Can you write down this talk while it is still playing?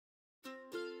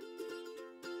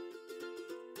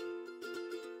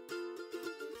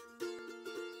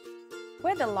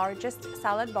We're the largest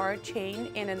salad bar chain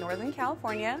in Northern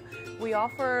California. We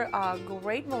offer a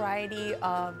great variety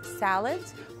of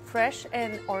salads, fresh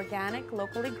and organic,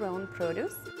 locally grown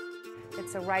produce.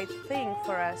 It's the right thing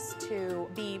for us to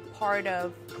be part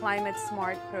of Climate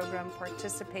Smart program,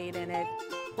 participate in it.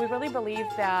 We really believe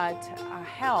that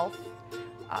health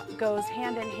goes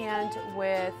hand in hand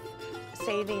with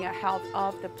saving the health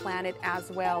of the planet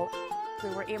as well. We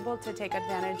were able to take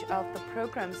advantage of the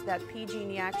programs that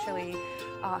PG&E actually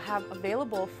have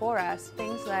available for us,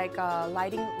 things like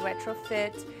lighting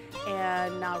retrofit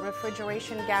and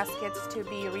refrigeration gaskets to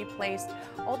be replaced.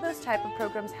 All those type of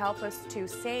programs help us to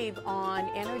save on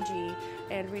energy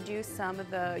and reduce some of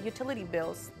the utility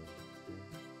bills.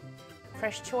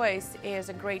 Fresh Choice is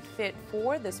a great fit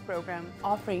for this program,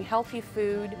 offering healthy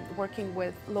food, working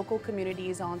with local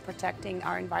communities on protecting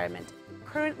our environment.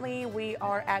 Currently, we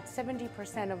are at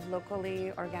 70% of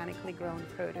locally, organically grown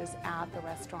produce at the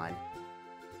restaurant.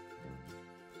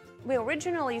 We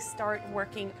originally start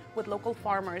working with local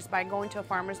farmers by going to a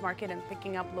farmer's market and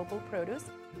picking up local produce.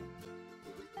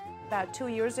 About 2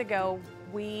 years ago,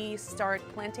 we start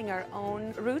planting our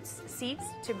own roots, seeds,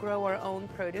 to grow our own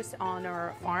produce on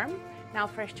our farm. Now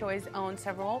Fresh Choice owns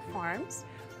several farms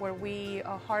where we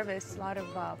harvest a lot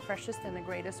of freshest and the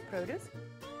greatest produce.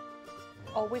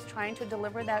 Always trying to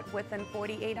deliver that within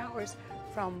 48 hours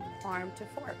from farm to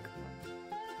fork.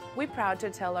 We're proud to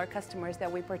tell our customers that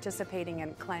we're participating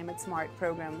in Climate Smart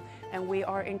program, and we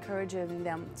are encouraging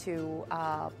them to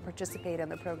participate in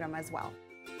the program as well.